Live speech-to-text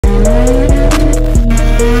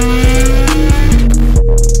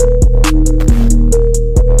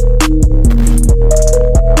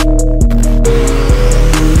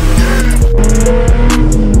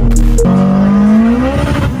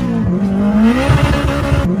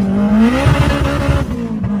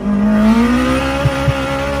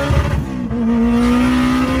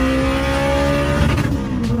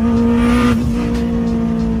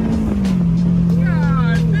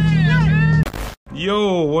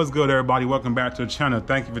what's good, everybody? Welcome back to the channel.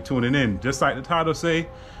 Thank you for tuning in. Just like the title say,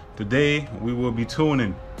 today we will be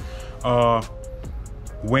tuning.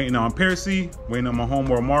 Waiting on Percy, waiting on my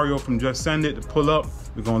homeboy Mario from Just Send It to pull up.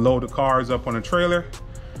 We're gonna load the cars up on a trailer,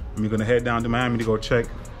 and we're gonna head down to Miami to go check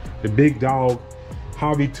the Big Dog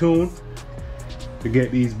Hobby Tune to get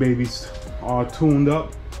these babies all tuned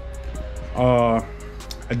up. I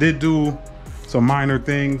did do some minor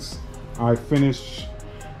things. I finished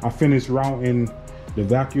routing the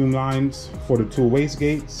vacuum lines for the two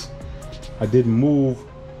wastegates. I did move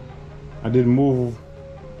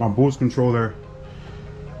my boost controller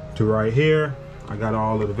to right here. I got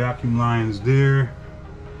all of the vacuum lines there.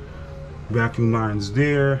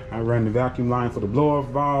 I ran the vacuum line for the blow-off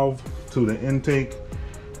valve to the intake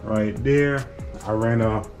right there. I ran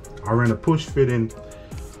a push fitting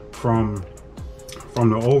from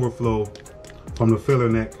the overflow, from the filler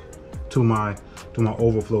neck to my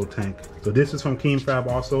overflow tank. So this is from Fab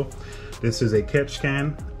also. This is a catch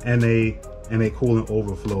can and a coolant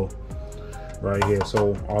overflow right here.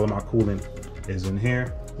 So all of my coolant is in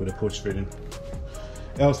here with a push fitting.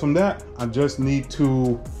 Else from that, I just need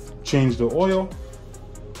to change the oil,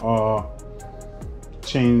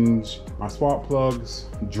 change my spark plugs,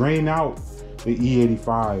 drain out the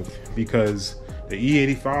E85, because the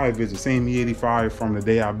E85 is the same E85 from the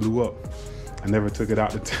day I blew up. I never took it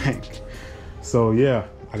out the tank. So yeah,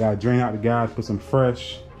 I gotta drain out the gas, put some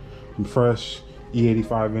fresh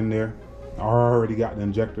E85 in there. I already got the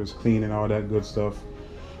injectors clean and all that good stuff.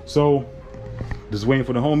 So just waiting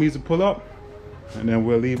for the homies to pull up, and then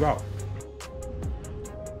we'll leave out.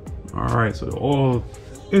 All right, so the oil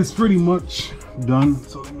is pretty much done.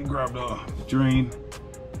 So let me grab the drain.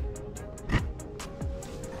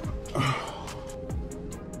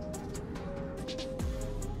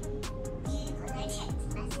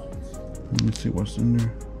 Let me see what's in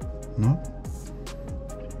there.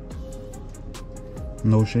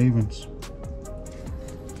 No shavings.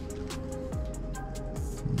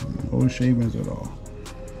 No shavings at all.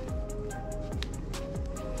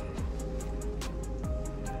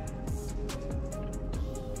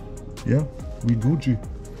 Yeah, we Gucci.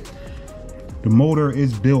 The motor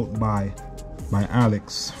is built by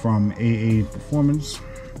Alex from AA Performance.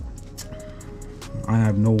 I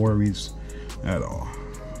have no worries at all.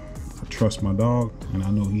 I trust my dog, and I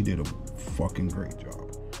know he did a fucking great job.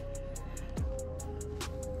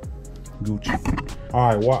 Gucci. All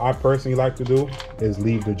right, what I personally like to do is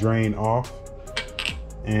leave the drain off,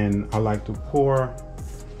 and I like to pour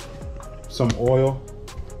some oil,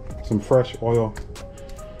 some fresh oil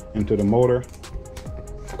into the motor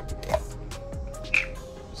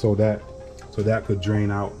so that could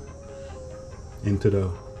drain out into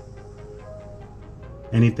the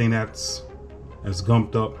anything that's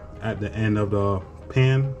gumped up at the end of the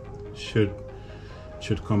pan should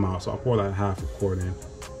come out. So I'll pour like half a quart in,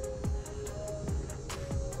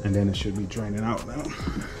 and then it should be draining out now.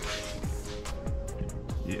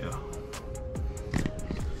 Yeah,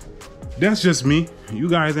 that's just me. You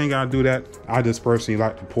guys ain't gotta do that. I just personally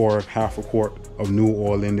like to pour half a quart of new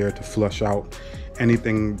oil in there to flush out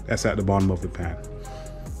anything that's at the bottom of the pan.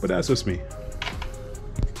 But that's just me.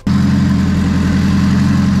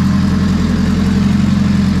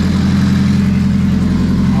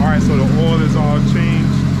 All right, so the oil is all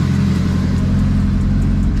changed.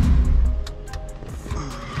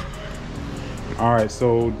 All right,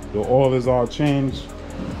 so the oil is all changed.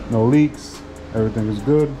 No leaks, everything is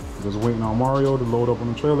good. Just waiting on Mario to load up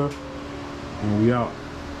on the trailer, and we out.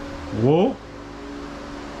 Whoa.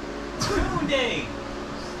 2 days.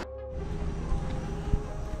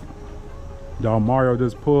 Y'all, Mario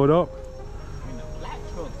just pulled up. In the black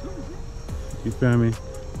truck too. You feel me?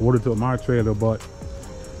 Ordered to my trailer, but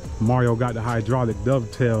Mario got the hydraulic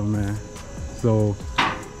dovetail, man. So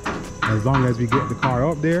as long as we get the car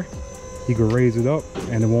up there, he can raise it up,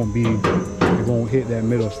 and it won't hit that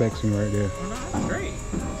middle section right there. That's great.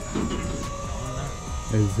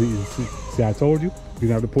 See, I told you, you're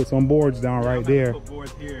gonna have to put some boards down right there. Put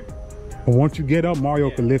boards here. But once you get up, Mario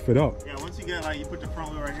can lift it up. Yeah, once you get, like, you put the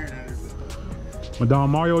front wheel right here, that is it. Madame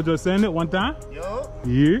Mario just send it one time? Yup.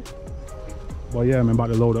 Yeah. Well, yeah, man, about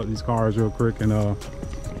to load up these cars real quick, and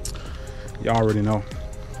y'all already know.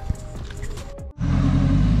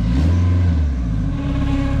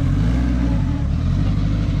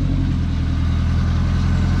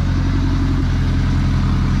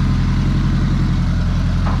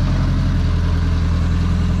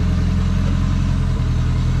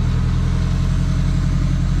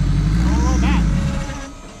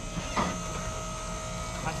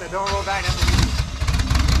 Don't roll back.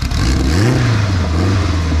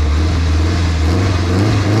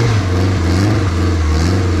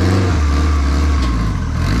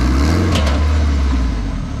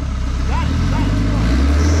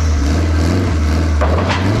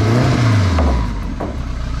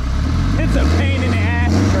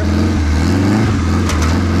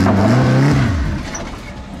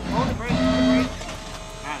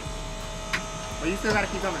 still gotta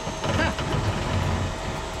keep coming.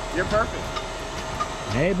 You're perfect.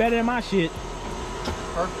 Hey, better than my shit.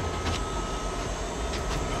 Perfect.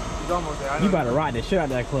 He's almost there. You about to ride the shit out of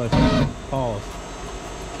that clutch. Pause.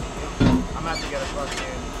 I'm gonna have to get a fucking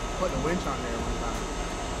put the winch on there one time.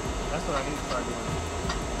 That's what I need to start doing.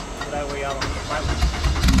 So that way y'all don't fight with me.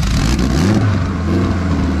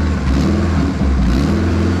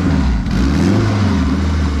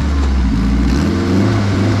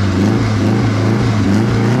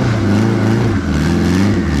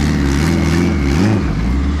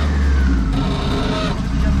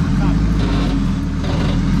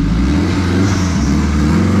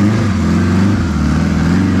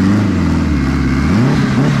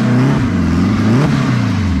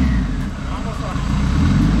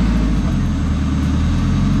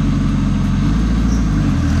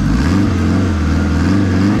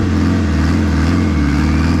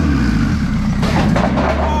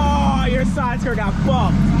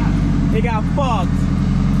 It got fucked.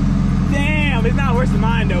 Damn, it's not worse than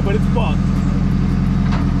mine though, but it's fucked.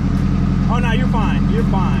 Oh no, you're fine. You're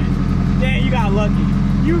fine. Damn, you got lucky.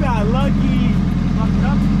 You got lucky. Fucked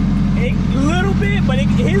up? A little bit, but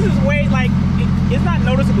his is way like it's not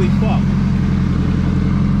noticeably fucked.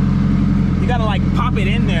 You gotta like pop it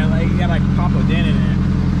in there. Like you gotta like pop a dent in there.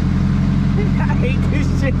 I hate this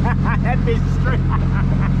shit. That bitch straight.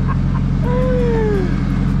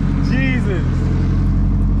 Jesus.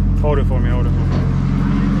 Hold it for me, hold it for me.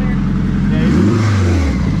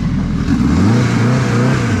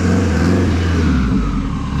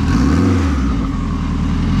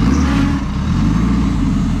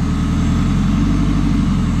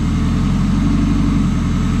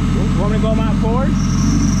 Want me to go mount forward?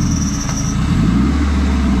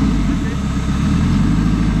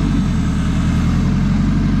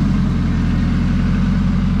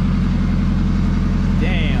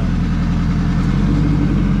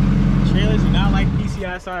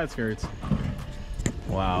 Side skirts.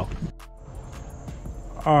 Wow.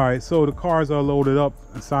 All right, so the cars are loaded up.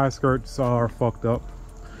 The side skirts are fucked up.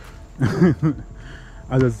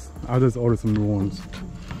 I just ordered some new ones.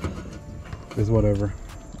 It's whatever.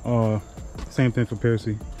 Same thing for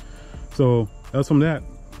Percy. So that's from that.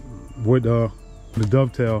 With the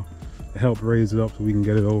dovetail to help raise it up so we can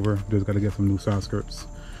get it over. Just got to get some new side skirts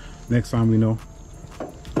next time we know.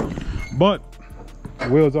 But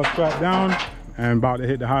wheels are strapped down and about to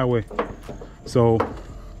hit the highway. So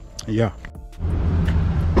yeah.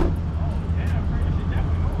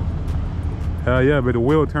 Hell yeah, but the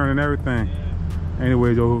wheel turning and everything.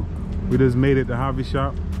 Anyway, Joe, we just made it to hobby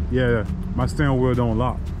shop. Yeah, my steering wheel don't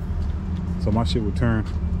lock, so my shit will turn.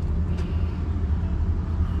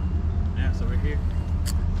 Yeah, so we're here.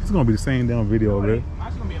 It's gonna be the same damn video of it.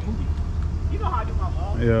 It's gonna be a movie. You know how I do my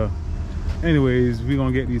vlog. Yeah. Anyways, we're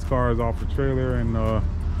gonna get these cars off the trailer and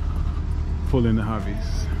pull in the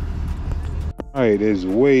hobbies. All right, it's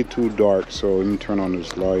way too dark, so let me turn on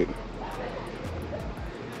this light.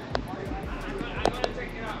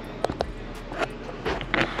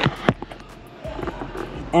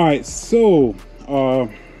 All right, so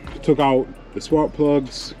took out the spark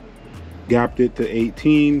plugs, gapped it to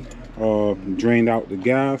 18, drained out the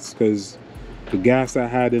gas because the gas I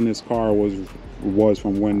had in this car was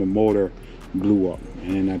from when the motor blew up,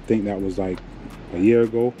 and I think that was like a year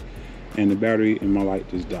ago, and the battery in my light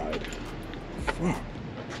just died. Fuck.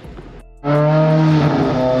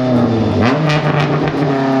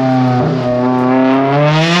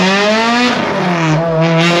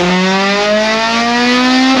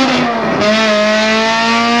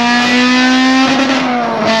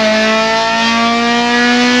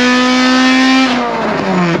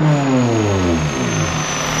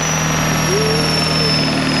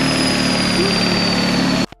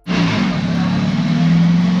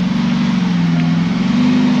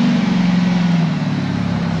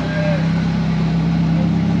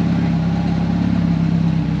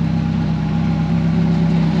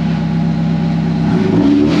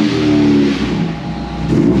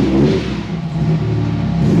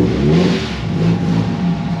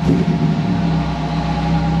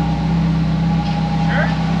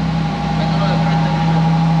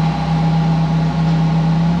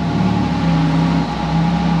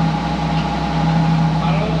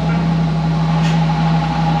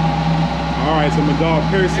 So my dog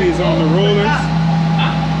Percy is on the rollers.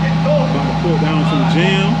 About to put down some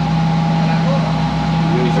jam.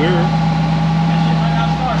 Yes, sir.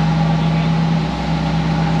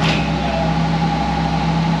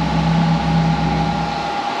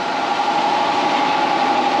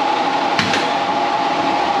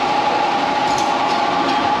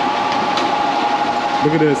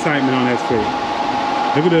 Look at the excitement on that face.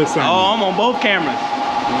 Look at this. Oh, I'm on both cameras.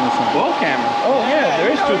 Both cameras. Oh yeah,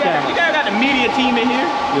 there is two cameras. You guys got the media team in here.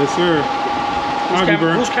 Yes, sir.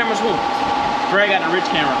 Whose camera's who? Fred got the rich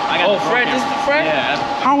camera. I got the Fred, camera. this is the Fred? Yeah.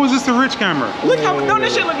 How is this the rich camera? Look how, don't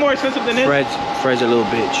this shit look more expensive than this? Fred's a little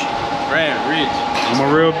bitch. Fred, rich. I'm a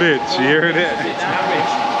real bitch. You hear that? Not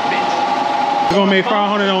rich. Bitch. We're gonna make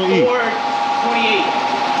 500 on E.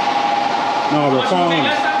 428. No, but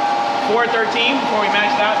 500. 413 before we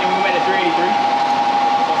maxed out, then we went at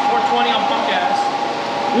 383. So 420 on pump gas.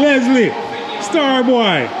 Leslie, Star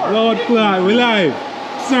Boy, Lord Clyde, we live.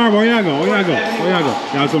 Star Boy, where you go? Where you go? Where you go?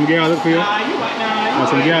 You have some girl look for you? Nah, you right now. You have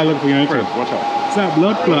some girl look for you, ain't you? Watch out. It's that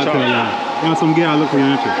blood clot to the line. You have some girl look for you,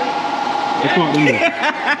 ain't you? Let's spot them there.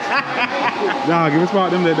 Doggy, let's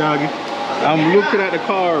spot them there, doggy. I'm looking at the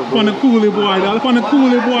car, bro. On the coolie boy, dog. On the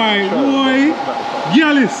coolie boy, boy.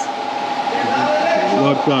 Gallus.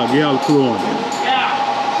 Blood clot, girl clone.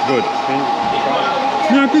 Good.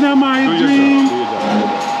 Nothing of my dream.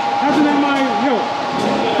 Nothing of my, yo.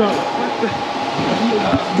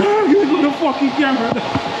 Dog, you look at the fucking camera.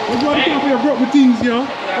 Let's go to the camera, you broke my things, yo.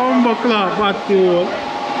 Humble club, what the hell?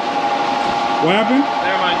 What happened?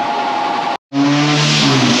 Never mind.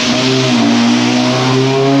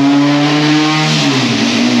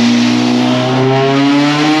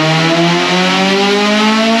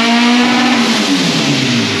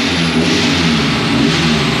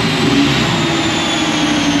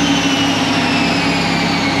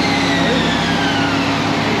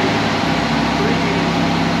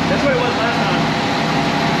 That's what it was last time.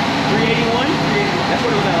 381? That's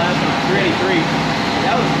what it was at last time. 383.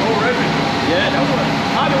 That was no revenue. Yeah, that was.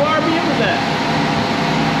 How the RPM was that?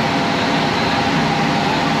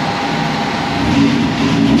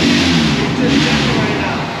 Just checking right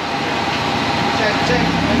now. Check.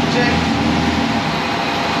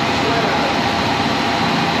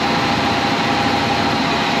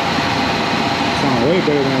 Sound way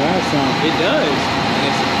better than last time. It does.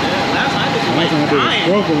 Last time this was like dying.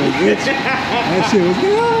 Bitch. That shit was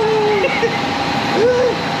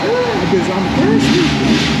because I'm thirsty.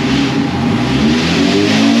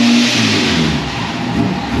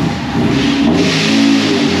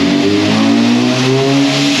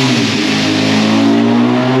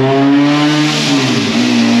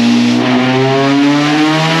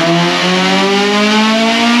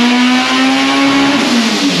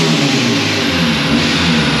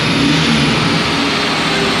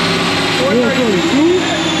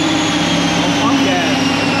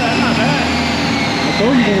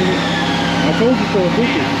 I told you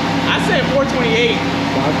 450. I said 428. I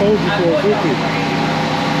told you 450.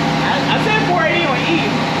 I said 480 on E.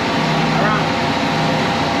 Around.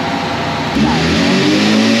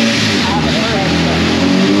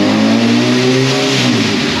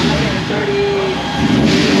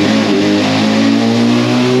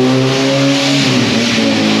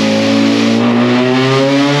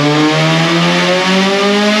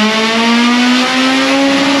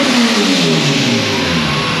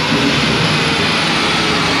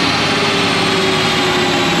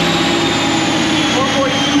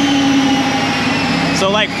 So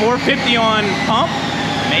like 450 on pump,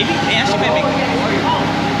 maybe? Yeah, she maybe.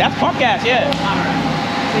 That's pump gas, yeah. So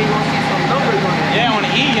you want to see some numbers on there? Yeah, on the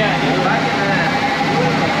E, yeah.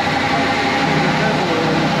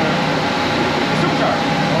 Supercharged.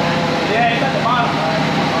 Yeah, it's at the bottom.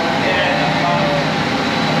 Yeah, it's at the bottom.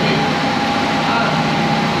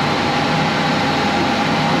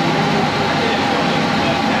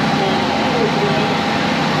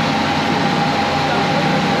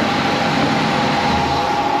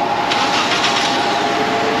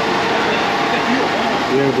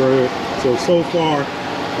 Yeah, bro. So far,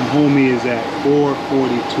 the homie is at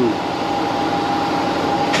 442.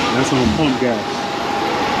 That's on pump gas.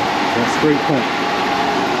 That's straight pump.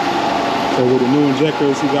 So with the new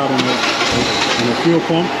injectors he got in the fuel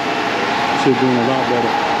pump, should doing a lot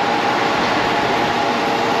better.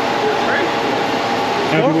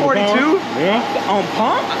 Happy with the 442? power? Yeah. On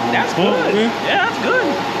pump? That's pump, good. man. Yeah, that's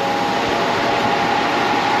good.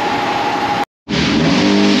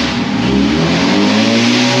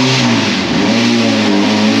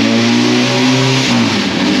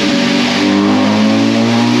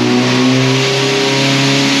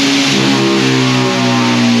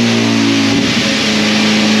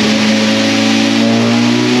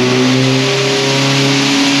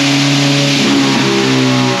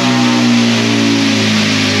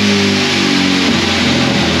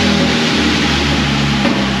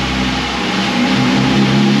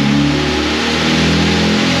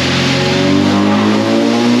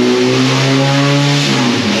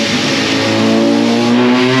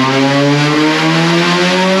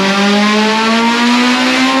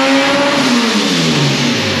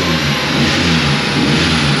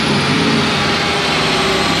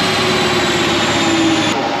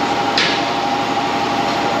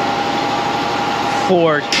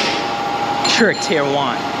 Trick tier 1.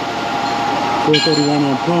 431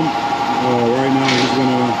 on pump. Right now he's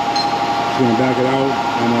gonna back it out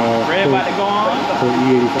and Red about to go on. Put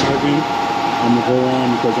E85 in. I'm gonna go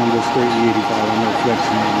on because I'm just straight E85. I'm not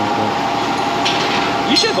flexing on like that.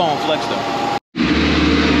 You should go on flex though.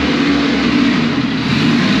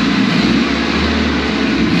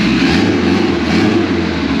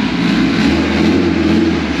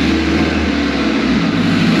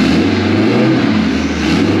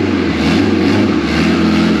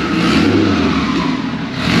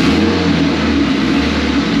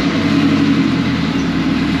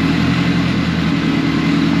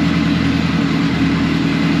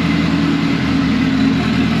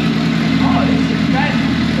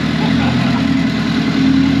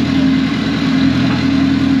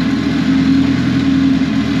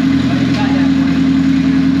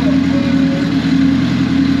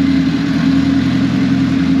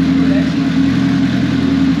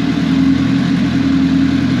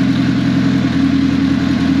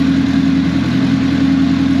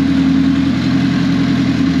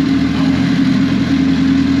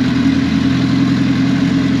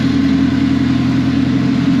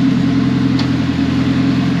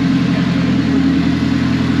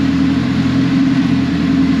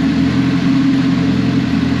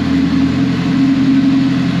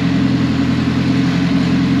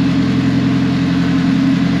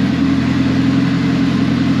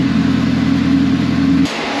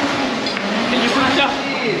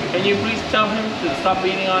 Can you please tell him to stop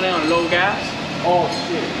beating on it on low gas? Oh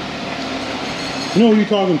shit. You know who you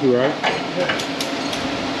talking to, right?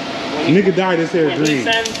 Nigga died this here dream.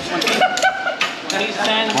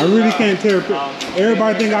 I really can't tell.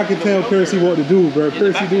 Everybody think I can tell Percy what to do, bro.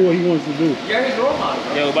 Percy do what he wants to do. Yeah, he's role model,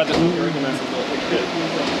 bro. Yo, about to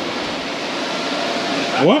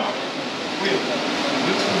What?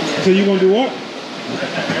 So you gonna do what?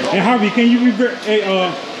 Hey Javi, can you be very, hey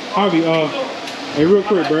Javi, hey real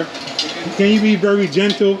quick, bro. Can you be very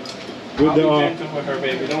gentle with the gentle with her,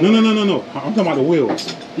 baby. No. I'm talking about the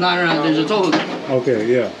wheels. No, there's a total. Okay,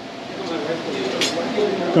 yeah.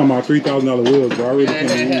 Talking about $3,000 wheels, bro. I really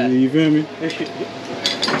can't. You feel me? Bro,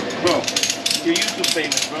 you're YouTube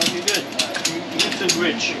famous, bro. You're good. You're YouTube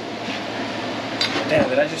rich. Damn,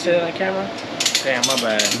 did I just say that on camera? Damn, my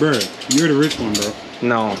bad. Bro, you're the rich one, bro.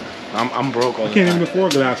 No, I'm broke all the I can't time. even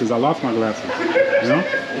afford glasses. I lost my glasses. You know?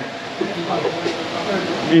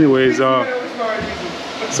 Anyways,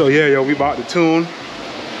 so yeah, yo, we bought the tune.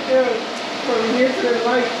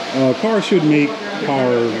 Car should make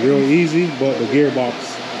power real easy, but the gearbox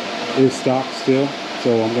is stock still,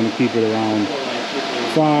 so I'm gonna keep it around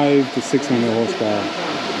 500 to 600 horsepower.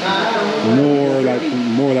 More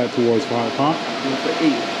like towards 5, huh?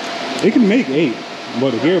 It can make 8,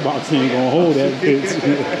 but the gearbox ain't gonna hold that bitch.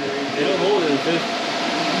 It'll hold it in 5th.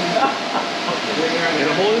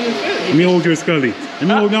 It'll hold it in 5th. Let me hold your Scully. Let me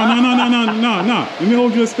hold, no. Let me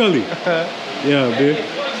hold your Scully. Yeah, bitch.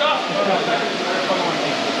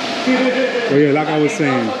 Well, yeah, like I was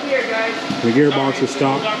saying, the gearbox is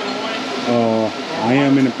stock. I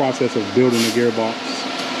am in the process of building the gearbox.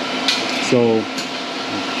 So,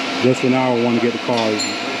 just for now, I want to get the car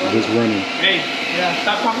just running. Hey,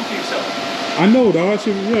 stop talking to yourself. I know, dog. I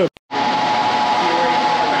should, yeah.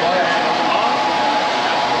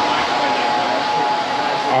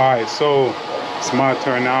 Alright, so it's my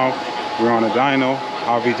turn now. We're on a dyno.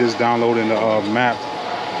 Javi just downloading the map,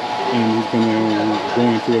 and he's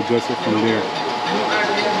going to adjust it from there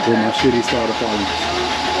with my shitty starter problems.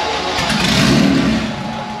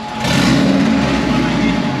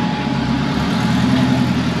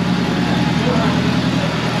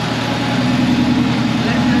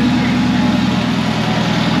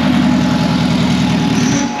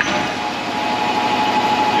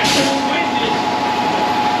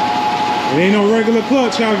 It ain't no regular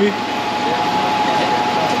clutch, Javi.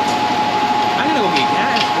 I gotta go get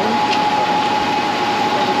gas, bro.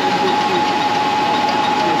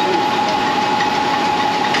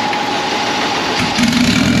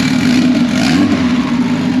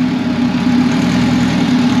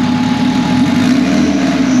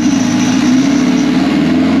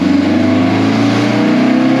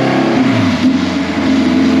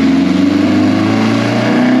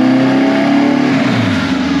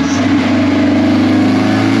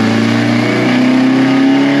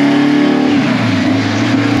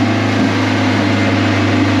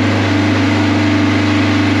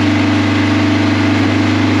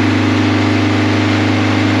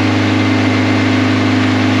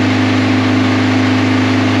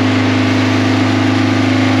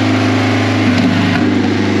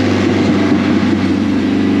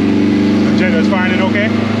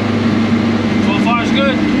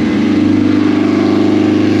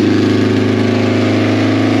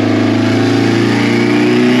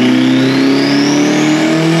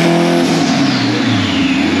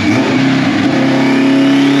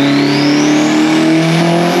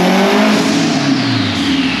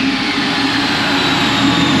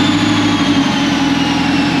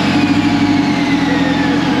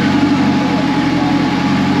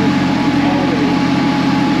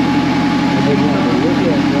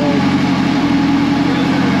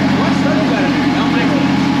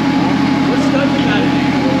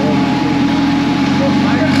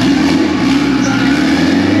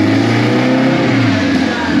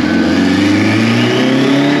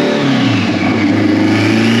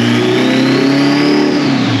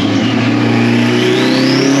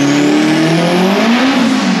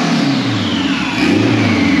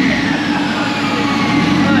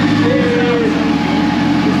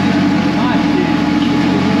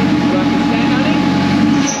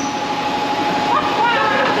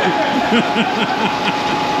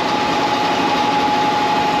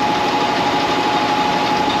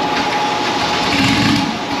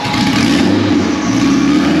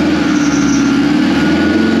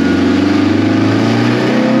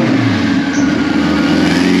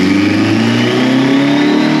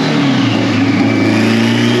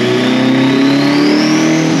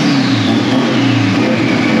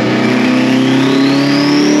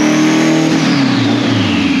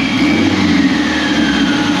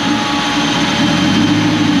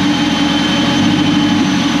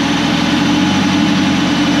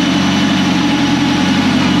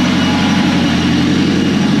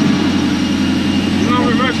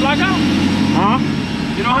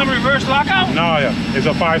 No, yeah. It's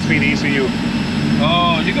a 5-speed ECU.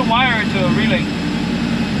 Oh, you can wire it to a relay.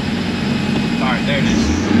 Alright, there it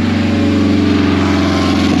is.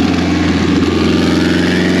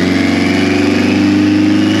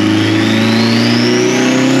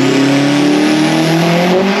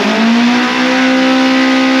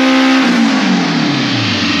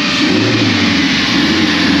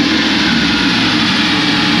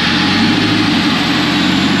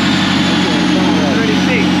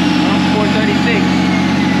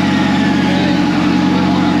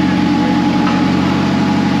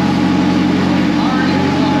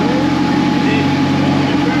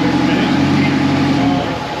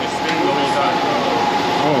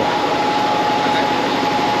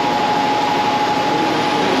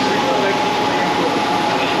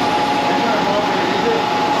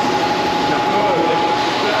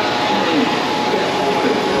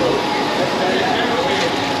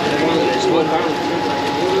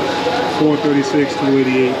 $436,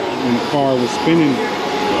 $288, and the car was spinning.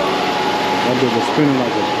 That bit was spinning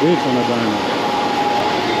like a bitch on the dyno.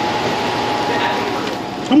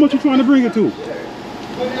 How much you trying to bring it to?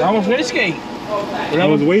 That was wastegate. That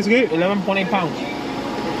was wastegate? 11.8 pounds.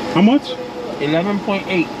 How much?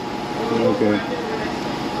 11.8. Okay.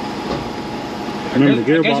 Remember the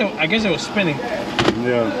gearbox? I guess it was spinning.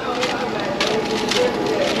 Yeah.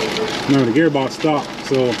 Remember the gearbox stopped,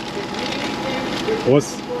 so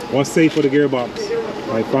what's safe for the gearbox?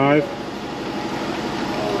 Like 5?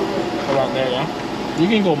 Around there, yeah. You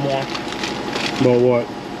can go more. But what?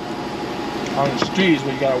 On the streets,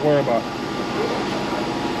 what you gotta worry about.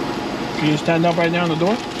 Can you stand up right now on the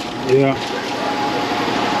door? Yeah.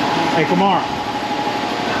 Hey, Kamar.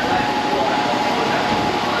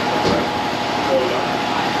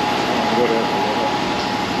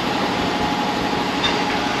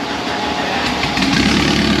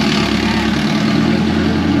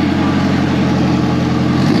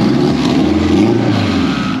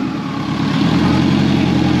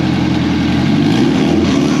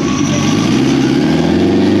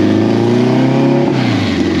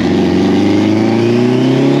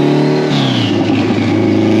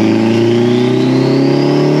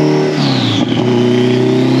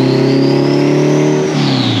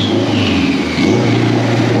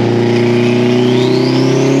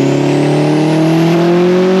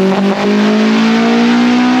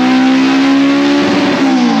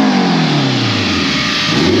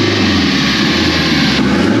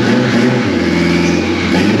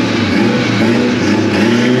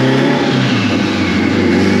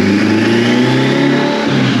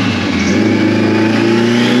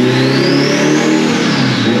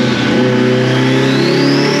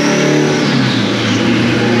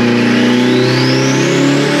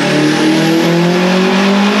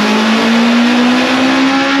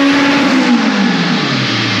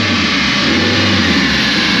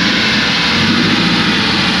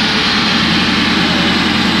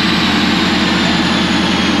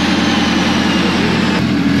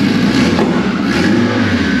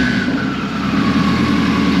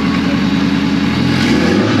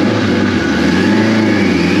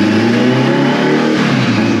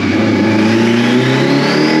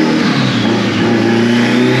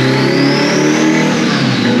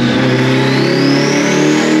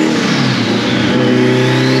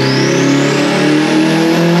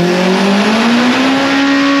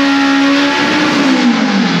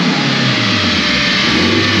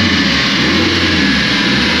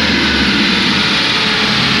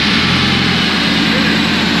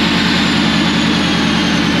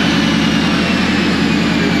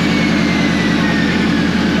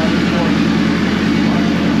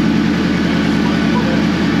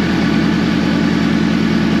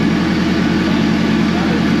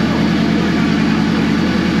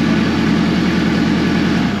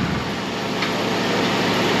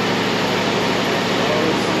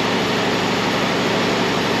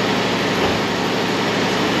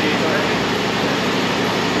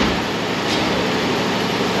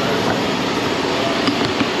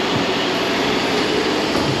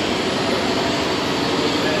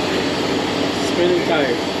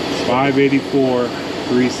 584,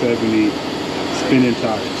 370 spinning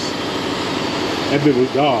tires. That bit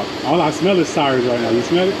was dog. All I smell is tires right now. You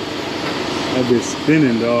smell it? That bit's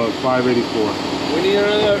spinning, dog. 584. We need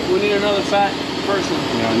another fat person.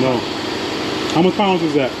 Yeah, I know. How much pounds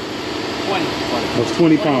was that? 20. That's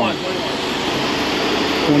 20 pounds.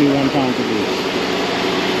 21 pounds of this.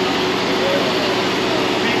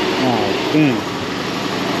 Oh, damn.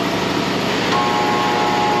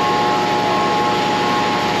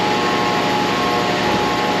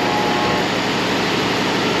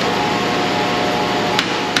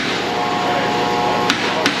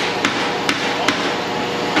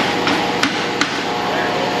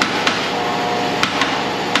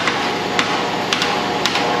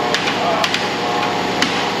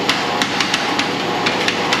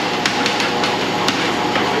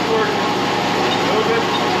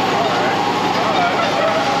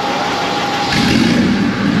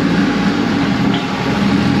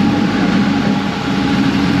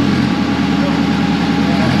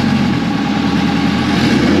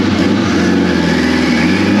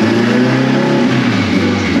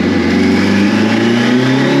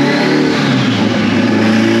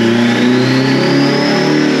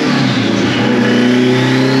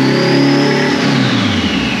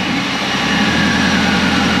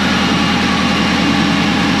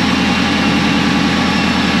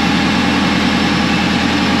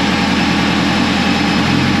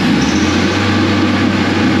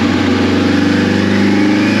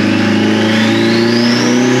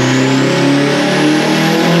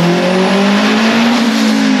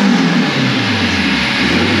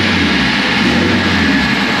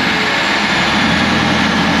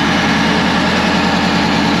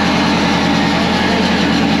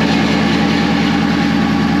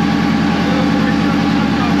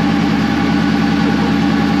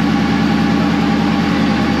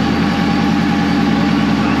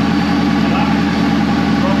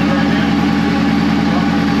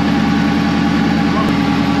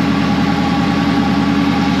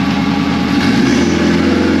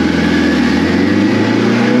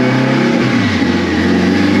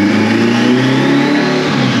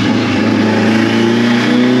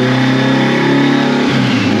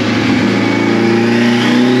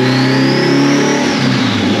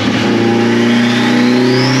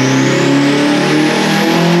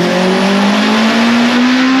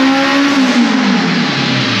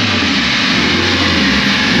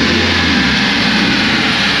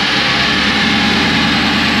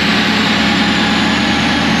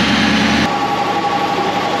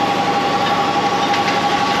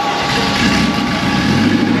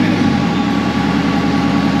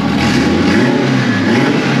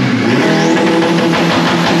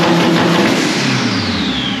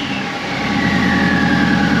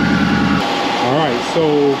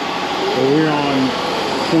 So we're on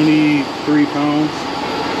 23 pounds.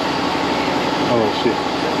 Oh shit.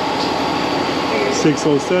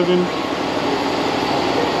 607,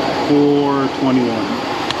 421.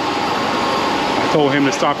 I told him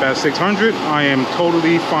to stop at 600. I am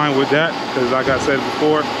totally fine with that because, like I said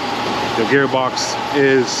before, the gearbox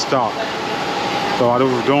is stock. So I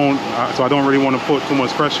don't really want to put too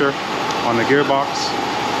much pressure on the gearbox.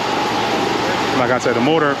 Like I said, the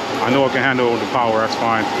motor, I know it can handle the power, that's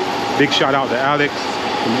fine. Big shout out to Alex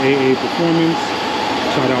from AA Performance.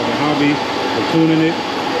 Shout out to Hobby for tuning it.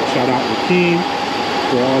 Shout out to Keen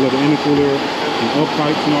for all of the intercooler and up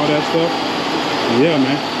pipes and all that stuff. And yeah,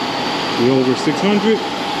 man, we over 600.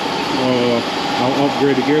 I'll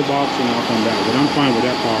upgrade the gearbox and I'll come back. But I'm fine with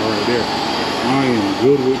that power right there. I am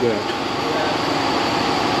good with that.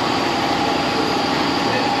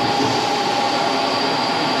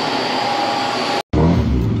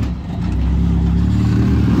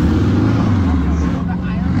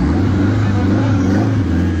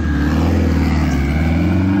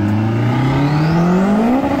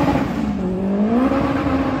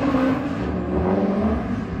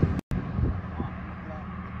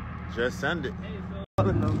 Just send it.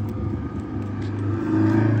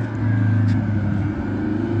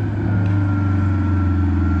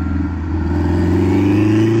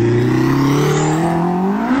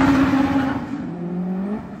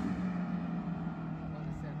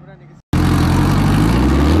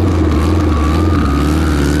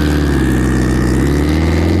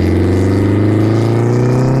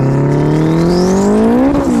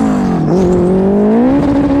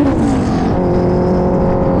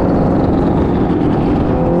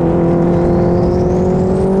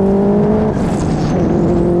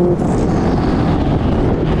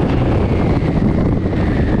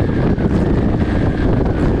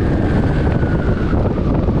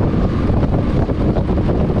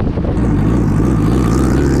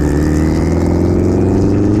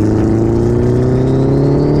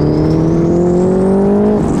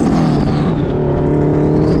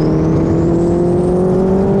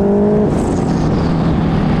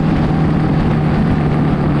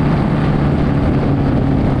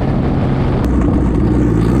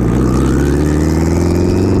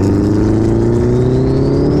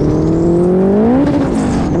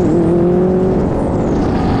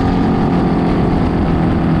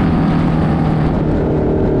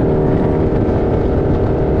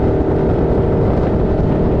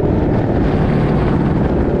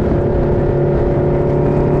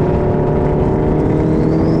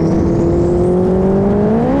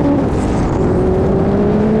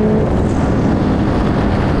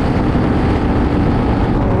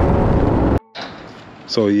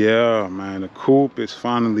 So yeah, man, the coupe is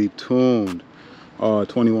finally tuned.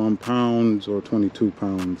 21 pounds or 22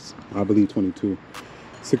 pounds, I believe 22.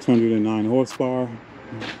 609 horsepower,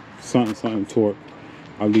 something torque.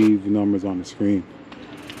 I'll leave the numbers on the screen.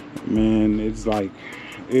 Man, it's like,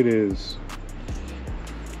 it is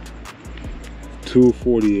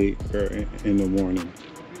 2:48 in the morning.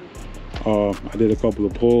 I did a couple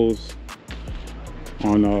of pulls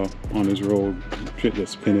on this road,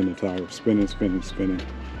 just spinning the tire, spinning.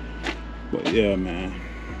 But yeah, man,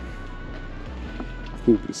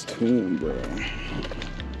 coupe is tuned, bro.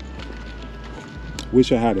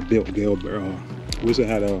 Wish I had a built wish I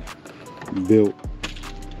had a built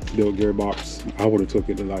gearbox. I would have took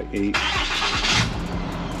it to like 8.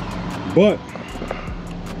 But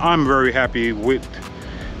I'm very happy with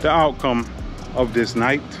the outcome of this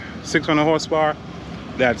night. 600 horsepower.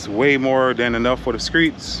 That's way more than enough for the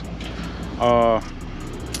streets. Let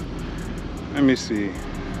me see.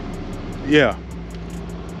 Yeah,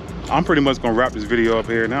 I'm pretty much gonna wrap this video up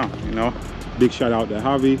here now. You know, big shout out to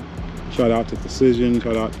Javi, shout out to Precision,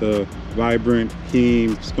 shout out to Vibrant,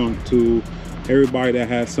 Keem, Skunk 2, everybody that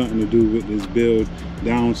has something to do with this build.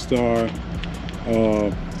 Downstar,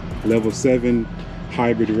 Level 7,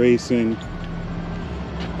 Hybrid Racing,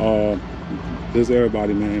 just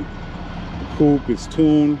everybody, man. The coupe is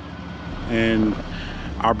tuned, and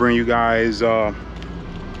I'll bring you guys a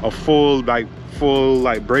full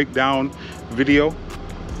breakdown video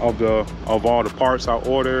of all the parts I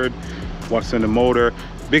ordered, what's in the motor.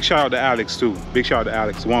 Big shout out to Alex too. Big shout out to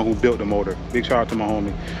Alex, the one who built the motor. Big shout out to my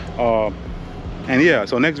homie. And yeah,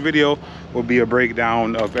 so next video will be a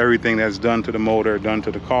breakdown of everything that's done to the motor, done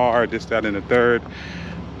to the car, this, that, and the third.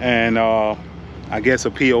 And I guess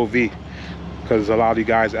a POV, because a lot of you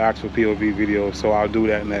guys asked for POV videos, so I'll do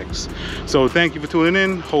that next. So thank you for tuning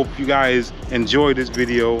in. Hope you guys enjoyed this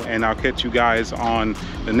video, and I'll catch you guys on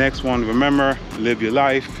the next one. Remember, live your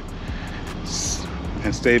life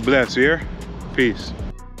and stay blessed here. Peace.